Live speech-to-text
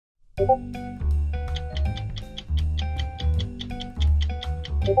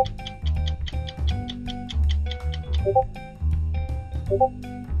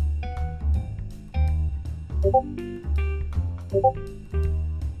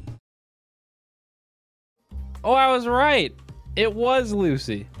Oh, I was right. It was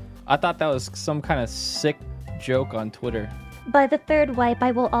Lucy. I thought that was some kind of sick joke on Twitter. By the third wipe,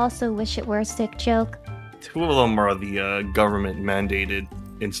 I will also wish it were a sick joke. 2 of them are the government-mandated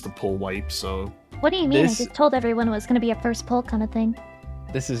insta-pull wipe, so... What do you mean? I just told everyone it was going to be a first pull kind of thing.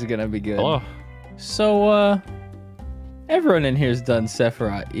 This is going to be good. Oh. So, everyone in here's done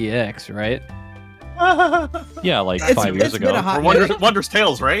Sephirot EX, right? Yeah, like 5 years ago. Wondrous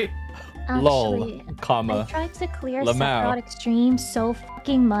Tales, right? Actually, Lol, comma, I tried to clear Lamau. Sephirot Extreme so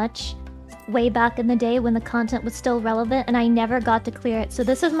fucking much way back in the day when the content was still relevant, and I never got to clear it, so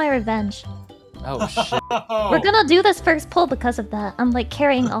this is my revenge. Oh, shit. We're gonna do this first pull because of that. I'm like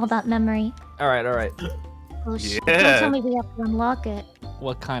carrying all that memory. Alright, alright. Oh shit, Yeah. don't tell me we have to unlock it.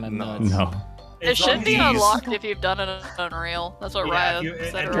 What kind of nuts? No. It should be unlocked if you've done it on Unreal. That's what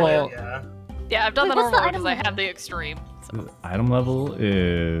Raya said earlier. Yeah, I've done Wait, the what's the normal item because I level? have the extreme. So. Item level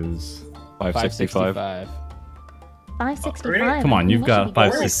is 565. 565. Come on, you've got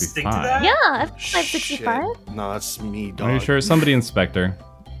That should be good. 565. Yeah, I've 565. Shit. No, that's me, dog. Are you sure? Somebody inspector.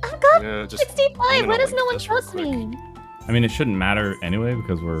 I've got Yeah, just 65. I'm Why gonna does no link one this real trust me? I mean, it shouldn't matter anyway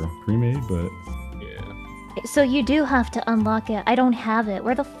because we're pre-made, but Yeah. So you do have to unlock it. I don't have it.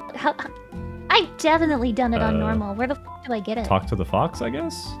 Where the how? I've definitely done it on normal. Where the do I get it? talk to the fox, I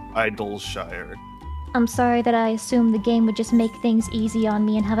guess. Idolshire. I'm sorry that I assumed the game would just make things easy on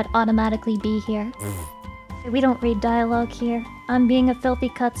me and have it automatically be here. We don't read dialogue here. I'm being a filthy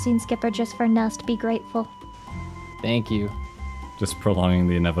cutscene skipper just for Nest. Be grateful. Thank you. Just prolonging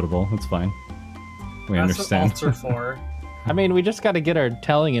the inevitable. It's fine. We understand. I mean, we just got to get our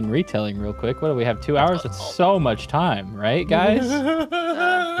telling and retelling real quick. What do we have? 2 hours? That's so much time, right, guys?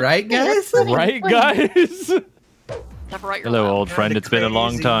 Right, guys? Right, guys? Hello, old friend. It's been a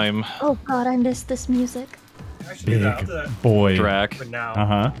long time. Oh god, I miss this music. Big boy. Drak.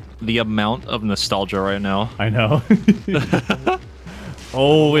 Uh-huh. The amount of nostalgia right now. I know.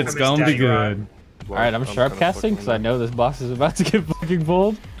 Oh, it's gonna be good. Alright, I'm sharp casting because I know this boss is about to get fucking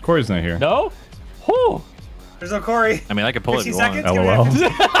pulled. Corey's not here. No? Whew. There's no Corey. I mean, I could pull it if you want. LOL.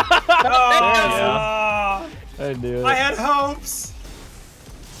 I knew it. I had hopes.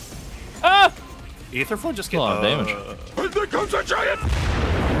 Ah! Aetherflow just A get lot of damage. There comes a giant!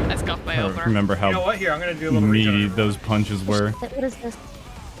 I scuffed my opener. Remember how You know what? Here, I'm gonna do a little meaty regen. those punches were. What is this?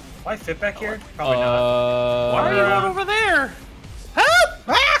 Will I fit back here? Probably not. Why are you going over there?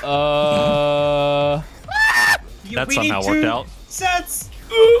 That We somehow need worked 2 out. sets.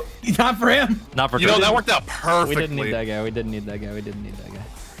 Not for him. Not for You know, Tristan. that worked out perfectly. We didn't need that guy. We didn't need that guy. We didn't need that guy.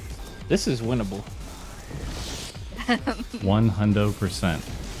 This is winnable.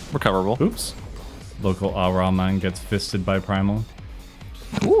 100%. Recoverable. Oops. Local Araman gets fisted by Primal.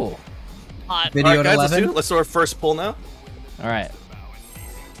 Cool. Hot. Video Alright, at guys, 11. let's do our first pull now. Alright.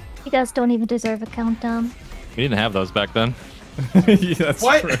 You guys don't even deserve a countdown. We didn't have those back then. Yeah, that's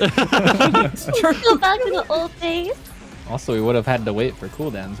What? true. Go back to the old days. Also, we would have had to wait for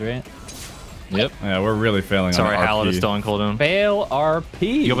cooldowns, right? Yep. Yeah, we're really failing Sorry, on Hallett is RP. still on cooldown. Fail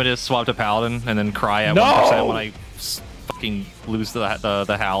RP. You want me to swap to Paladin and then cry at No! 1% when I fucking lose the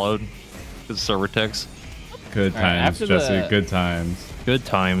Hallowed? Because server ticks. Good All right, times, after Jesse. the- Good times. Good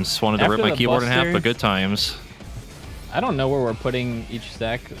times. Wanted to After rip my the keyboard in half, Buster- but good times. I don't know where we're putting each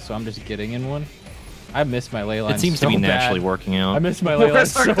stack, so I'm just getting in one. I miss my ley line It seems so to be bad. naturally working I out. miss my ley line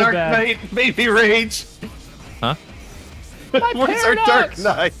Where's our so Dark bad. Knight? Baby Rage! Huh? Where's our Dark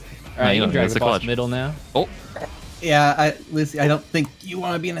Knight? Alright, No, you can drag it's the a boss clutch. middle now. Oh, Yeah, Lucy, I don't think you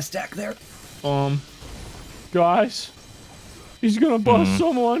want to be in a stack there. Guys, he's gonna bust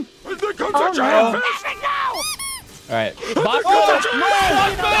someone. There comes a giant fish! Alright, boss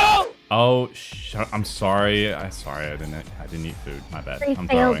no! Oh, I'm sorry. I didn't eat food. My bad. We I'm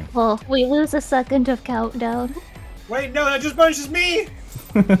failed throwing. pull. We lose a second of countdown. Wait, no, that just punishes me.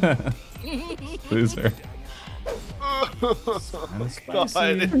 Loser.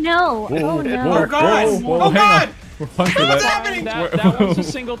 God. No. Oh no. Oh god. Whoa, Oh hang god. on. We're punching What's that. happening? That one's a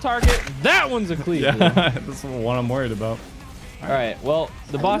single target. That one's a cleave. Yeah, that's the one I'm worried about. Alright, well,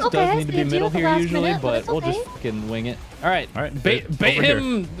 the boss Okay, does I need to be saved you middle at the here last usually, minute, but but it's we'll just okay. fucking wing it. Alright, Alright, bait over here.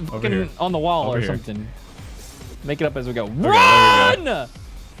 him Over here. fucking on the wall Over or here. something. Make it up as we go. there we Run! go.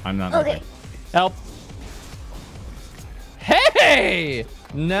 I'm not. Okay. moving. Help. Hey!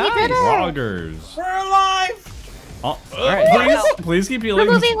 Nice! did it! Loggers. We're alive. Oh, Alright, please keep We're healing.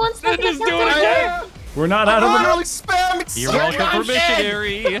 moving one second of Just do it countdown. again! We're not out of literally spamming. You're welcome for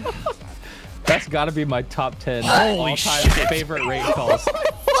missionary. That's got to be my top 10 Holy all-time shit. favorite raid calls.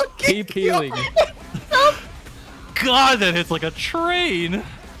 Keep healing. God, that hits like a train.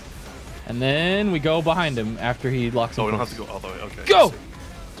 And then we go behind him after he locks him. Oh, we don't have to go all the way. Okay. Go!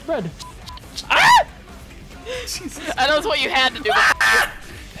 Spread. I know it's what you had to do.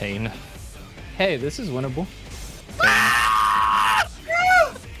 Pain. Hey, this is winnable.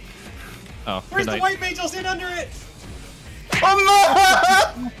 Oh, Where's good the night. white mage? I'll stand under it.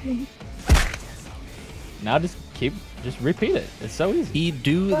 Oh no! Now just repeat it. It's so easy. He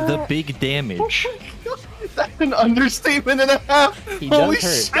do the big damage. That's an understatement and a half. He Holy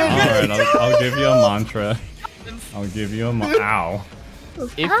does shit! hurt. All right, I'll give you a mantra. I'll give you a ow.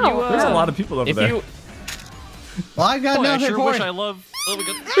 If you, There's a lot of people over if there. you, Well, I got Boy, I nothing sure for wish it. I love. Oh, we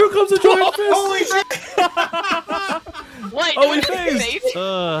got. Here comes a giant fist. Holy shit! Wait, Oh, did he we phased. phase?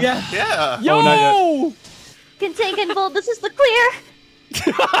 Yeah. Yeah. yo! Oh, not yet. Can take and bold. This is the clear.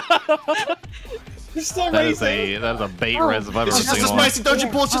 You're still That is racing. a bait res if I've ever It's just seen a one. spicy dungeon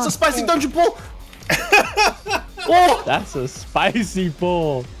pull. It's just a spicy dungeon pull. That's a spicy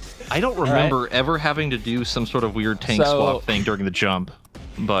pull. I don't remember ever having to do some sort of weird tank So- swap thing during the jump,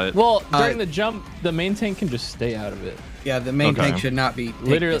 but Well, during the jump, the main tank can just stay out of it. Yeah, the main Okay. tank should not be Literally-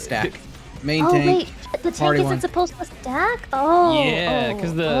 literally stack. Main Oh tank. wait, the tank party isn't one. supposed to stack. Oh. Yeah,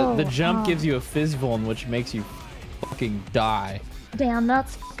 because the jump oh. gives you a fizz vuln, which makes you fucking die. Damn,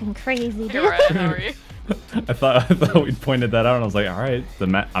 that's fucking crazy, dude. You're right, how are you? I thought we pointed that out, and I was like, all right,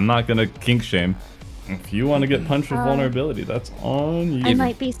 I'm not gonna kink shame. If you want to get punched with vulnerability, that's on you. I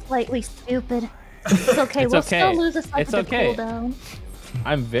might be slightly stupid. It's okay. It's We'll okay. still lose a second It's okay. cooldown.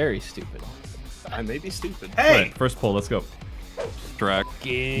 I'm very stupid. I may be stupid. Hey! Right, first pull, let's go. Drak.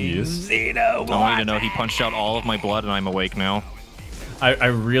 Yes. I want you to know he punched out all of my blood, and I'm awake now. I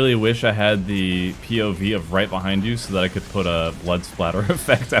really wish I had the POV of right behind you so that I could put a blood splatter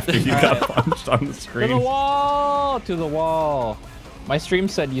effect after you got punched on the To the screen. wall! To the wall! My stream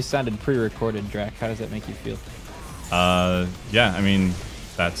said you sounded pre-recorded, Drak. How does that make you feel? Yeah, I mean,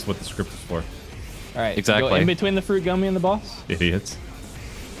 that's what the script is for. All right, Exactly. Go in between the fruit gummy and the boss. Idiots.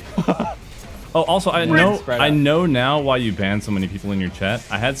 Oh, also, I Spread I out. know now why you banned so many people in your chat.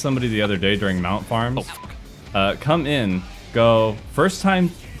 I had somebody the other day during Mount Farms come in, go, first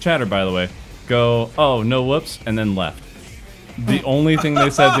time chatter, by the way, go, oh, no whoops, and then left. The only thing they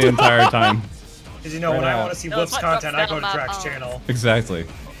said the entire time. Because you know, when I want to see No, Whoops it's content, I go to not- Drak's channel. Exactly.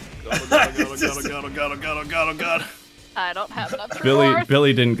 God. I don't have enough to Billy reward.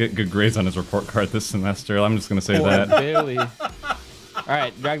 Billy didn't get good grades on his report card this semester. I'm just gonna say Poor that. Billy. All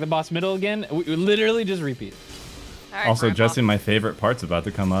right, drag the boss middle again. We literally just repeat. Alright, Also, Grandpa. Jesse, my favorite part's about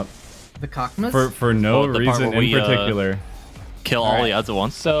to come up The cockmas? for no Oh, the part reason where in we, particular. Kill all the ads at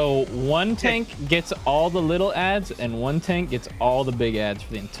once. So one tank gets all the little ads, and one tank gets all the big ads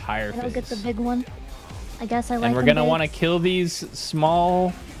for the entire I'll phase. get the big one. I guess I like And we're them gonna big. want to kill these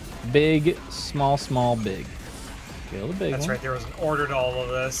small, big, small, big. Kill the big That's one. right, there was an order to all of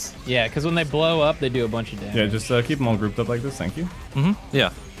this. Yeah, because when they blow up, they do a bunch of damage. Yeah, just keep them all grouped up like this. Thank you. Yeah.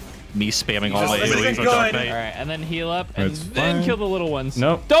 Me spamming all Just my listen AoEs good. on Dark All Knight. right, and then heal up, and It's then fine. kill the little ones.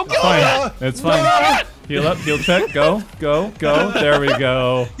 Nope. Don't kill them! Fine. It's fine. Heal up, heal check, go. There we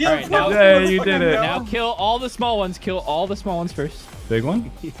go. All right, now, Yay, you did it. now kill all the small ones. Kill all the small ones first. Big one?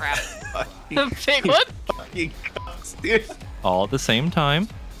 Crap. Big one? Fucking cocks, dude. All at the same time.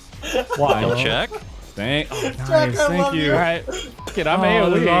 Why? He'll check. Thank Thank you. All right, get I'm Oh,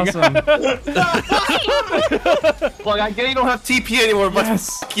 this is AoEing. awesome. Look, I get you don't have TP anymore, but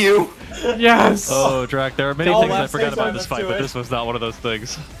Yes. fuck you. Yes. Oh, Drak, there are many All things I last forgot things about on this this fight, to but it. this was not one of those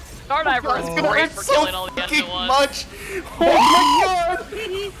things. Stardiver is It's gonna great hurt for so killing all the enemies fucking at once. much. Oh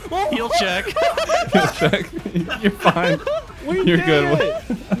my god. He'll check. Heal check. You're fine. You're good.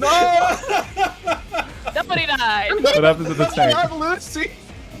 Nobody died. What happens to the tank? God, Lucy.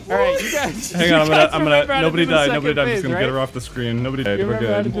 All right, you guys. Hang on, you guys I'm remember gonna. how to Nobody do the died. second Nobody died. I'm just phase, gonna right? get her off the screen. Nobody died. You We're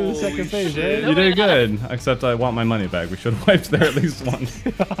remember how to good. do the second Holy phase, shit. right? You did good. Except I want my money back. We should have wiped there at least once.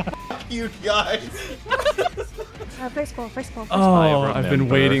 You guys. First ball, first ball. Oh, I've been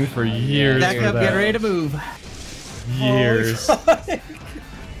remember. waiting for years Back for up, get ready that. to move. Years.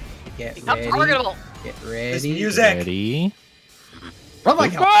 Get Become ready. targetable. Get This ready. music. Ready? Oh my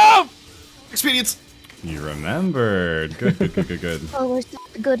god. Experience. You remembered. Good. Oh, we're such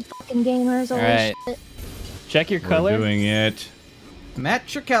good fucking gamers. Holy Alright. shit. Check your We're color. doing it.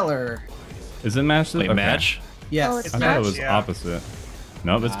 Match your color. Is it match? Wait, Okay. match? Yes. Oh, it's I thought it match? was Yeah. opposite.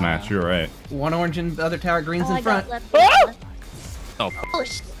 Nope, it's match. You're right. One orange and the other tower green's Oh, I in got front. left. Oh, Oh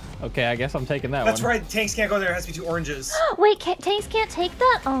shit. Okay, I guess I'm taking that That's one. right. Tanks can't go there. It has to be 2 oranges. Wait, tanks can't take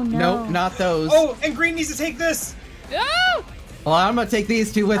that? Oh no. Nope, not those. Oh, and green needs to take this. No! Well, I'm gonna take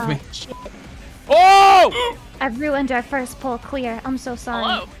these two with me. Shit. Oh! I've ruined our first pull clear. I'm so sorry.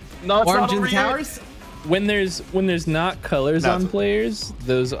 Hello. No, it's Orange not in over the yet. towers? When there's not colors No, on it's- players,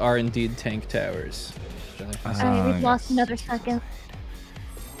 those are indeed tank towers. Alright, we've lost another second.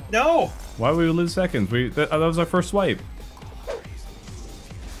 No. Why would we lose seconds? That was our first swipe.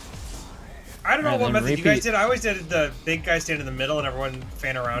 I don't know And what then method you guys repeat. did. I always did the big guy stand in the middle and everyone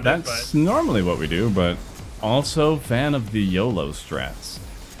fan around That's it. normally what we do, but also fan of the YOLO strats.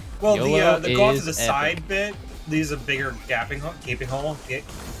 But well, YOLO the go off to is the epic. side bit leaves a bigger gaping hole, bigger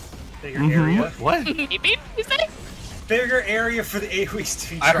Mm-hmm. area, What? Beep, beep, you say? bigger area for the AoEs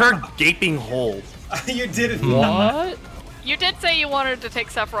to be I heard dropped. gaping hole. You did it. What? You did say you wanted to take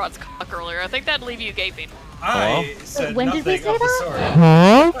Sephirot's cock earlier. I think that'd leave you gaping. I said when did we nothing say of the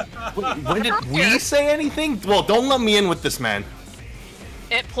that? sort. When did we say anything? Well, don't let me in with this, man.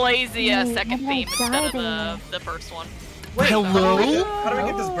 It plays the Wait, second how did I theme instead die of the first one. Hello? How do I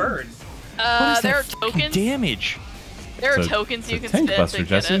get this bird? There are tokens. Damage. There are It's a- tokens it's you a can tank spend buster, to get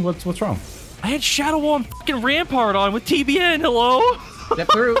Jesse. it. What's wrong? I had Shadow Wall and fucking Rampart on with TBN. Hello. Step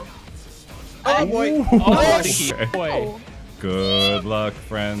through. Oh boy. Oh, boy. Good luck,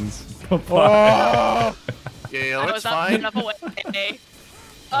 friends. Bye-bye. Yeah, I that's was not fine. enough away.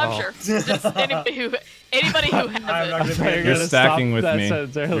 I'm sure. Just anybody who I'm not has gonna it. pay You're gonna stacking stop with that me.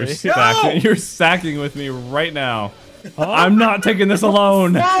 sentence early. You're stacking with me right now. I'm not taking this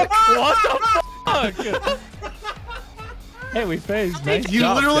alone. What the fuck? Hey, we phased. Nice You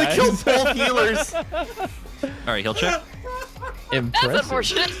job, literally guys. killed both healers. All right, he'll check. That's Impressive.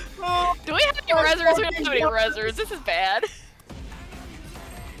 unfortunate. Do we have any reserves? We don't have any reserves. This is bad.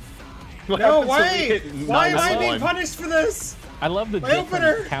 No way! Why am I 9-1? being punished for this? I love the My different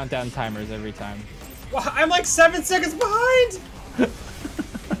opener. countdown timers every time. Well, I'm like 7 seconds behind.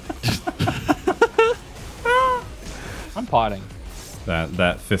 I'm potting. That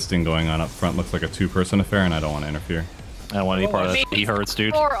fisting going on up front looks like a two-person affair, and I don't want to interfere. I don't want any part of He that. He hurts,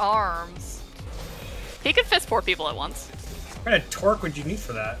 dude. 4 arms. He could fist 4 people at once. What kind of torque would you need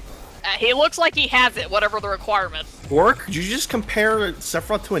for that? He looks like he has it, whatever the requirement. Or could you just compare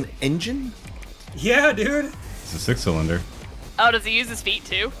Sephirot to an engine? Yeah, dude. It's a 6-cylinder. Oh, does he use his feet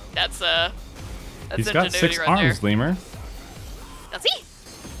too? That's He's got ingenuity 6 right arms, there. Lemur. Does he?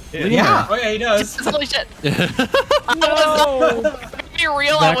 Yeah. Oh yeah, he does. Holy shit! To be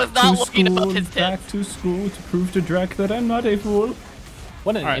real, I was not looking above his back tits. to school to prove to Drak that I'm not a fool.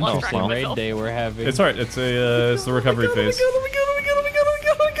 What an Alright, interesting well. raid day we're having. It's alright. It's the recovery phase. It's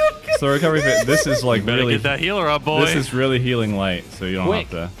the recovery phase. This is like Better really. get that healer up, boy. This is really healing light, so you don't Quick.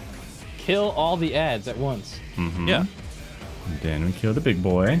 have Kill all the ads at once. to. Yeah. Then we kill the big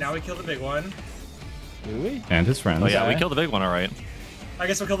boy Now we killed the big one. Do we? and his friends. Oh yeah, we Okay. killed the big one, all right. I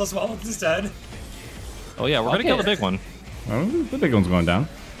guess we'll kill the small ones instead. Oh yeah, we're gonna kill the big one. Oh, the big one's going down.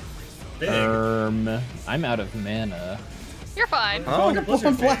 Big. I'm out of mana. You're fine. Oh, like a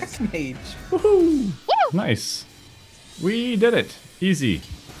blizzard Black phase. mage. Woohoo! Nice. We did it. Easy.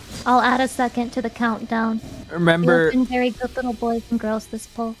 I'll add a second to the countdown. Remember, You've been very good little boys and girls this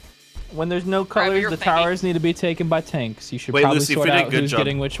pull. when there's no Forever colors, you're the thinking. towers need to be taken by tanks. You should Wait, probably Lucy, if sort we did a out good who's job-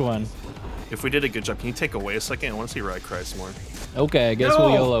 getting which one. If we did a good job, can you take away a second? I want to see Ride Cry some more. Okay, I guess No.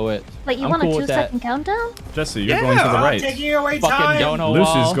 we'll YOLO it. Wait, you I'm want cool a with that. 2-second countdown? Jesse, you're going to the I'm right. taking away Fucking time. dono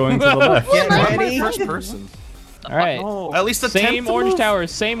Lucy's wall. going to the left. Get Mine ready. was- First person. All right. Oh, at least the Same tenth orange move.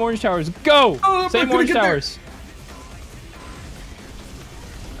 towers. Same orange towers. Go. Oh, I'm Same gonna orange get there. towers.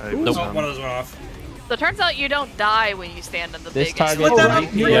 Nope. Oh, one of those went off. So it turns out you don't die when you stand in the This big target Split that will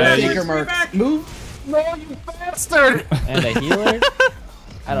up. be Bring Yeah, it you- back, Shaker bring it mark. back. Move. No, you bastard! and a healer.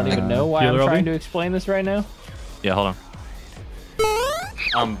 I don't even know why I'm Healer trying LB? to explain this right now. Yeah, hold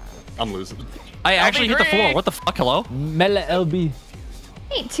on. I'm losing. I actually hit the green. floor. What the fuck? Hello? Mela LB.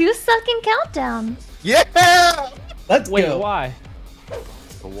 Hey, 2-second countdown. Yeah! Let's Wait, go. why?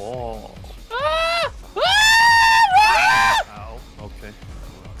 The wall. Ah! Ow. Okay.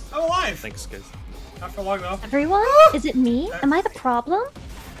 I'm alive. Thanks, guys. Not for long though. Everyone? Is it me? Am I the problem?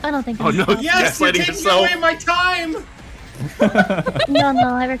 I don't think I'm Oh the no! problem. Yes, you're Gaslighting taking yourself. away my time.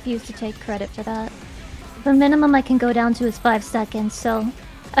 No, I refuse to take credit for that. The minimum I can go down to is 5 seconds, so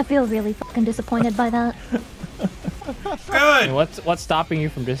I feel really fucking disappointed by that. I mean, Good. what's stopping you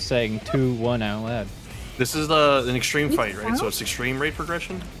from just saying 2-1 out loud? This is an extreme fight, right? So it's extreme rate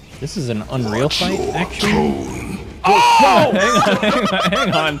progression. This is an Unreal fight, actually.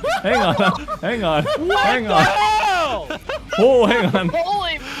 Hang on. Oh, hang on.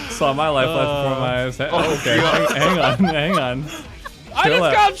 Holy! Saw my life flash before my eyes. Okay, hang on. I just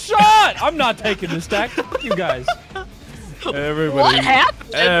got shot! I'm not taking this stack. Fuck you guys. Everybody, What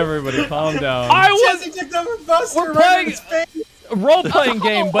happened? Everybody, calm down. We're playing a role-playing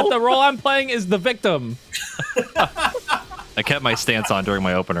game, but the role I'm playing is the victim. I kept my stance on during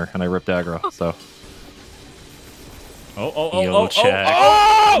my opener, and I ripped aggro, so. Check.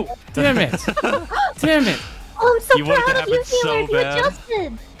 Oh! Damn it! Damn it! Oh, I'm so You wanted to proud of have you, it so Taylor. You bad.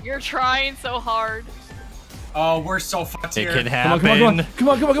 adjusted. You're trying so hard. Oh, we're so fucked It here. can Come on, happen. come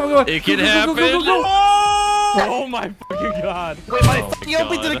on, come on, come on, come on! It can happen. Oh my fucking god. Wait, my Oh my fucking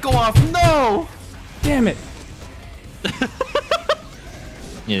opening God. didn't go off. No. Damn it!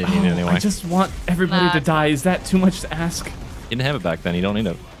 You didn't need it anyway. I just want everybody Nah. to die. Is that too much to ask? You didn't have it back then. You don't need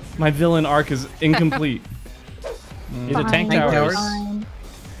it. My villain arc is incomplete. These are tank Fine, towers. fine.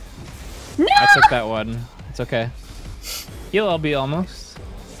 I took that one. It's okay. Heal LB almost.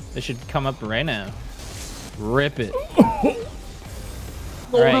 They should come up right now. Rip it.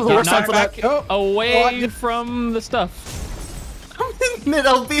 Alright, get knocked back away from the stuff. Mid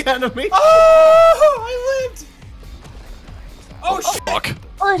LB enemy. Oh, I lived. Oh shit. Fuck.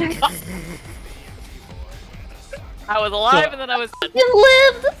 What? I was alive and then I was.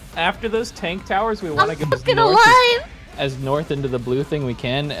 You lived. After those tank towers, we want to I'm go as fucking north alive. as north into the blue thing we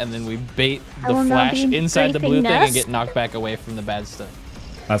can, and then we bait I the will not flash be inside the blue breathing thing and nest. get knocked back away from the bad stuff.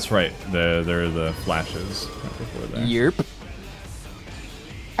 That's right. There are the flashes right before there. Yerp.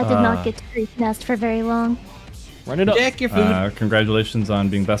 I did not get to grief nest for very long. Run it up. Jack your food. Congratulations on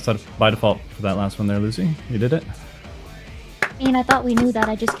being best by default for that last one there, Lucy. You did it. I mean, I thought we knew that.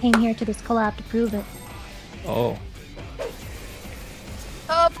 I just came here to this collab to prove it. Oh.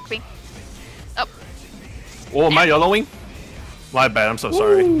 Oh, fuck me. Oh, Oh, am I yellowing? My bad. I'm so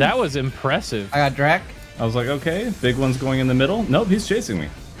sorry. That was impressive. I got Drak. I was like, okay, big one's going in the middle. Nope, he's chasing me.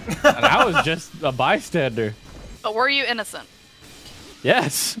 And I was just a bystander. but were you innocent?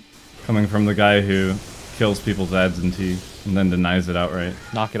 Yes. Coming from the guy who kills people's ads and tea and then denies it outright.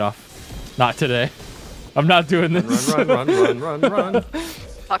 Knock it off. Not today. I'm not doing this. Run, run, run, run, run, run.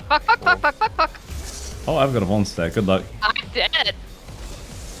 Fuck, fuck, fuck, fuck, fuck, fuck, fuck. Oh, I've got a bone stack. Good luck. I'm dead.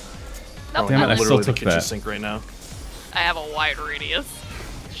 Nope, Damn it, I'm I dead. still Literally the took kitchen that. sink right now. I have a wide radius.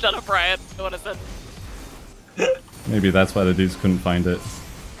 Shut up, Ryan. I what I said. Maybe that's why the dudes couldn't find it.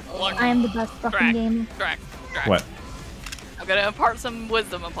 Look, I am the best fucking Drak, gamer. Drak, Drak. What? I'm gonna impart some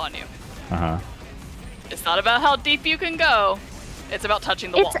wisdom upon you. Uh-huh. It's not about how deep you can go. It's about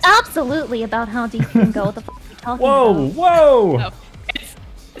touching the It's walls. absolutely about how deep you can go. What the fuck are you talking Whoa, about? whoa! No,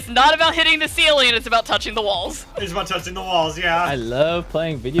 it's not about hitting the ceiling. It's about touching the walls. It's about touching the walls, yeah. I love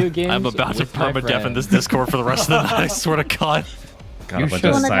playing video games. I'm about to with my perma-deafen this friends. Discord for the rest of the night. I swear to God. Got You a bunch should.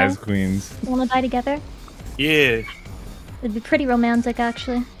 of Wanna size go? queens. Wanna die together? Yeah. It'd be pretty romantic,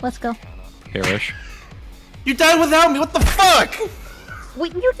 actually. Let's go. Perish. You died without me. What the fuck?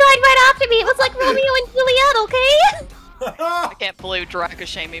 Wait, you died right after me. It was like Romeo and Juliet, okay? I can't believe Drak is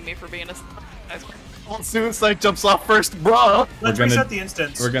shaming me for being a nice one. Well, Suicide jumps off first, bro. Let's We're gonna- reset the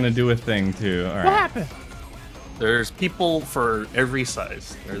instance. We're gonna do a thing too. All right. What happened? There's people for every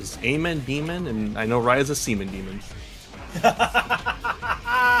size. There's Amen Demon, and I know Raya's a Seaman Demon.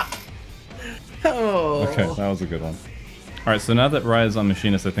 Oh. Okay, that was a good one. All right, so now that Raya's on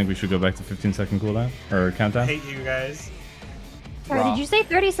Machinist, I think we should go back to 15-second cooldown or I countdown. hate you guys. Sorry, did you say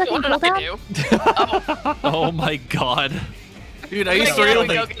 30-second What did I cooldown? do? Oh my God. Dude, I used to Yeah, run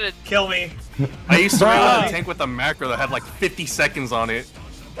we go the, get a Kill me. I used to run a tank with a macro that had like 50 seconds on it.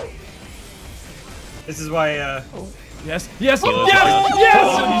 This is why, Yes, yes, Oh,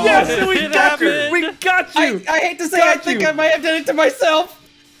 yes, yes, we It got you, happened. we got you. I hate to say I think I might have done it to myself.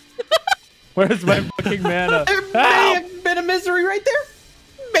 Where's my fucking mana? There may have been a misery right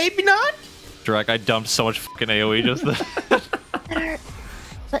there. Maybe not. Drak, I dumped so much fucking AoE just then.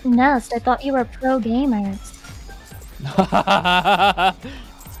 But Nest, I thought you were pro gamers.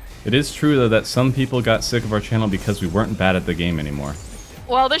 It is true though that some people got sick of our channel because we weren't bad at the game anymore.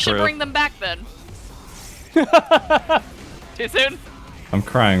 Well, this should True. bring them back then. Too soon? I'm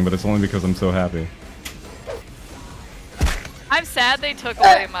crying, but it's only because I'm so happy. I'm sad they took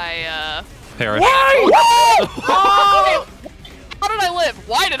away my, Perish. Oh! How did I live?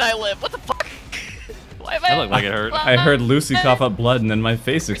 Why did I live? What the fuck? Why am That looked like it hurt. I heard Lucy cough up blood and then my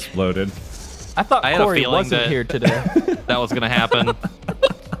face exploded. I thought I had a Corey feeling wasn't that- here today. That was gonna happen,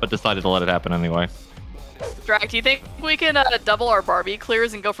 but decided to let it happen anyway. Drak, do you think we can double our Barbie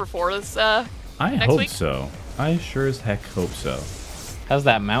clears and go for 4 this, I Next hope week? so. I sure as heck hope so. How's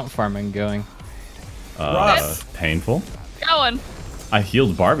that mount farming going? Rough. Painful. going? I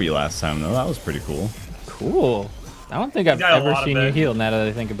healed Barbie last time though. That was pretty cool. Cool. I don't think I've got a ever lot of seen you it. heal now that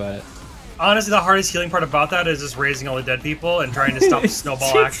I think about it. Honestly, the hardest healing part about that is just raising all the dead people and trying to stop the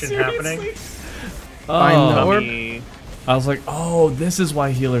snowball action happening. Oh, the orb. I was like, oh, this is why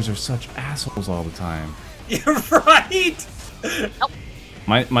healers are such assholes all the time. You're right!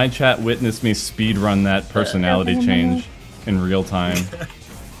 My chat witnessed me speedrun that personality change in real time.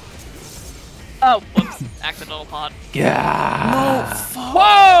 Oh, whoops. Accidental pod. Yeah. No,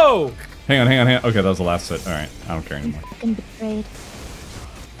 whoa! Hang on. Okay, that was the last set. All right, I don't care anymore. Fucking betrayed.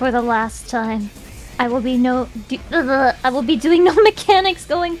 For the last time, I will be doing no mechanics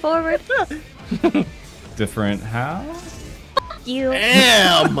going forward. Different how? Fuck you.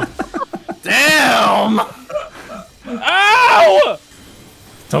 Damn! Damn! Ow!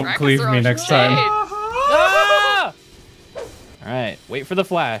 Don't cleave me next time. Ah! All right, wait for the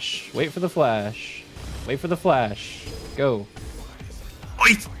flash. Wait for the flash. Wait for the flash. Go.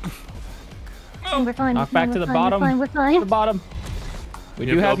 Wait! We're fine. Knock back to the bottom. We're fine. The bottom. We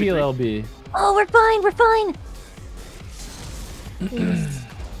do have heal LB. Oh, we're fine. We're fine.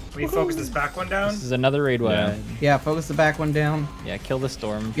 We focus this back one down. This is another raid wide. Yeah, focus the back one down. Yeah, kill the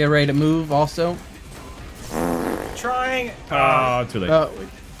storm. Get ready to move also. Trying. Oh, too late.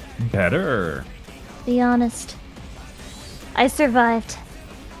 Better. Be honest. I survived.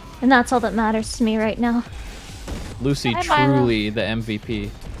 And that's all that matters to me right now. Lucy, Bye, truly the MVP.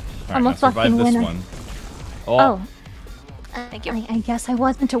 All I'm right, a now survive fucking this winner. one. Oh. Thank you. I guess I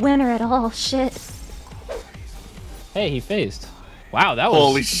wasn't a winner at all. Shit. Hey, he phased. Wow, that was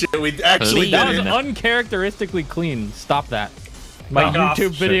Holy shit, we actually that did was it. uncharacteristically clean. Stop that. My Knock off. YouTube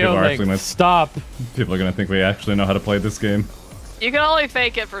Shit, video, people are like, actually gonna- stop. People are gonna think we actually know how to play this game. You can only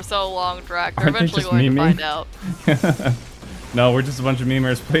fake it for so long, Drak. They're Aren't they eventually just going to memeing? find out. No, we're just a bunch of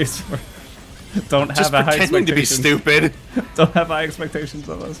memers, please. Don't Just have a high pretending to be expectations. stupid. Don't have high expectations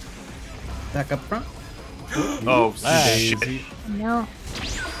of us. Back up front. Oh, Nice. shit. No.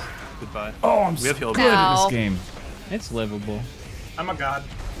 Goodbye. Oh, I'm We have heal. good at Ow. this game. It's livable. I'm a god.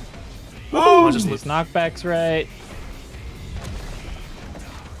 Oh, These knockbacks right.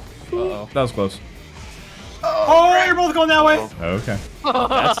 Uh-oh. That was close. Oh, you're both going that way. Okay.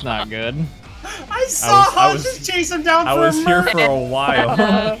 That's not good. I saw I Hans was- just chase him down I for was a here murder. for a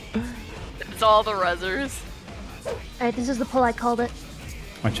while. It's all the rezzers. Alright, this is the pull I called it.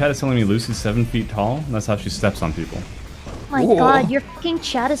 My chat is telling me Lucy's 7 feet tall, and that's how she steps on people. My god, your fucking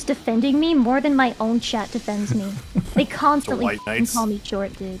chat is defending me more than my own chat defends me. They constantly White fucking Knights. call me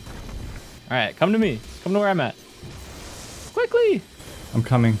short, dude. All right, come to me. Come to where I'm at. Quickly. I'm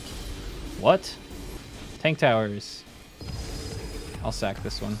coming. What? Tank towers. I'll sack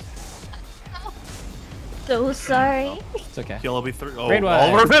this one. So sorry. It's okay. Heal LB3. Oh, Raid all wide.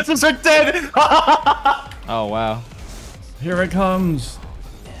 of our vessels are dead! Oh wow. Here it comes.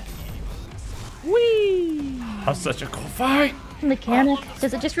 Whee! That's such a cool fight. Mechanic.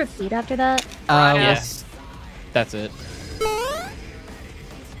 Does it just repeat after that? Yes. That's it.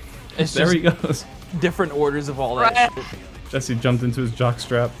 It's There just he goes. different orders of all that. Shit. Jesse jumped into his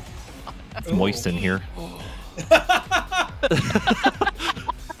jockstrap. It's moist in here.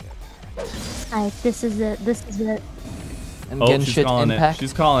 Alright, this is it. This is it. And Oh, again, she's shit calling impact. it.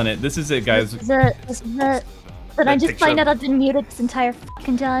 She's calling it. This is it, guys. This is it. This is it. But I just picture find of- out I've been muted this entire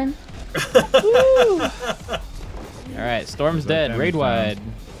fucking time. All right, Storm's dead. damage Raid down. wide.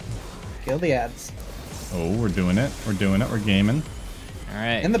 Kill the ads. Oh, we're doing it. We're doing it. We're gaming. All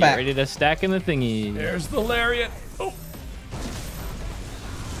right, In the get back. ready to stack in the thingy. There's the lariat. Oh.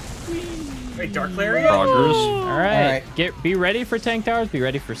 Wait, Dark Lariat? Progress. All right, Alright. be ready for tank towers. Be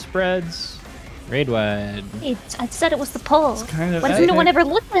ready for spreads. Raid wide. Hey, I said it was the pull. kind of Why doesn't no one ever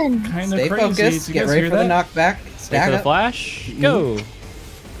listen? Kind of Stay crazy. focused. Did you Get guys ready hear for the that? knockback. Wait Stack for the up. flash. Go.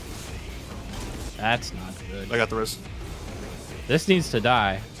 That's not good. I got the wrist. This needs to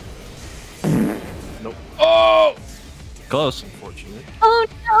die. Nope. Oh! Close. Unfortunate. Oh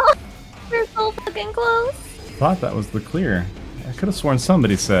no! We're so fucking close. Thought that was the clear. I could have sworn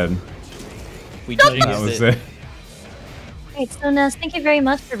somebody said We that jinxed was it. it. Alright, so Ness, thank you very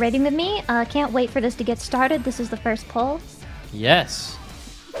much for raiding with me. Can't wait for this to get started. This is the first pull. Yes.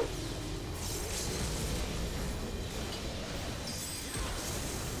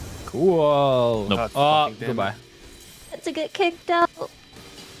 Cool. Nope. God Oh, fucking damn goodbye. It's to get kicked out.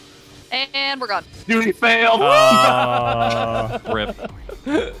 And we're gone. Duty failed! Rip.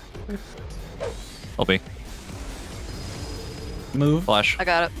 LB. Move. Flash. I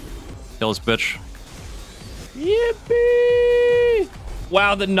got it. Kill this bitch. Yippee!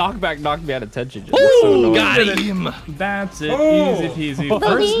 Wow, the knockback knocked me out of tension. Just so annoying. him. That's it. Oh. Easy peasy.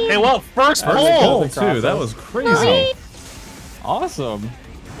 First Hey, well, first goal pull! too. That was crazy. Awesome.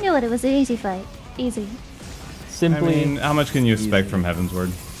 Knew it. It was an easy fight. Easy. I Simply. mean, how much can you expect from Heaven's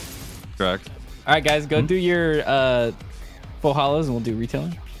Word? Drak. All right, guys, go do your full hollows, and we'll do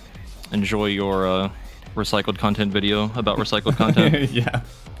retailing. Enjoy your recycled content video about recycled content. Yeah.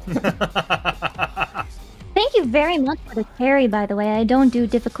 Thank you very much for the carry, by the way. I don't do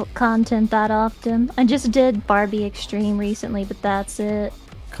difficult content that often. I just did Barbie Extreme recently, but that's it.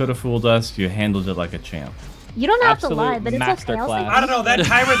 Could have fooled us. You handled it like a champ. You don't have Absolute to lie, but it's okay. I don't know, that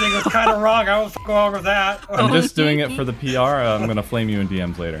timer thing was kind of wrong. I won't go along with that. I'm just doing it for the PR. I'm gonna flame you in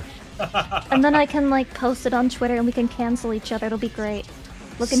DMs later. And then I can like post it on Twitter and we can cancel each other. It'll be great.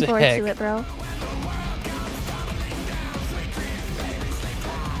 Looking forward to it, bro.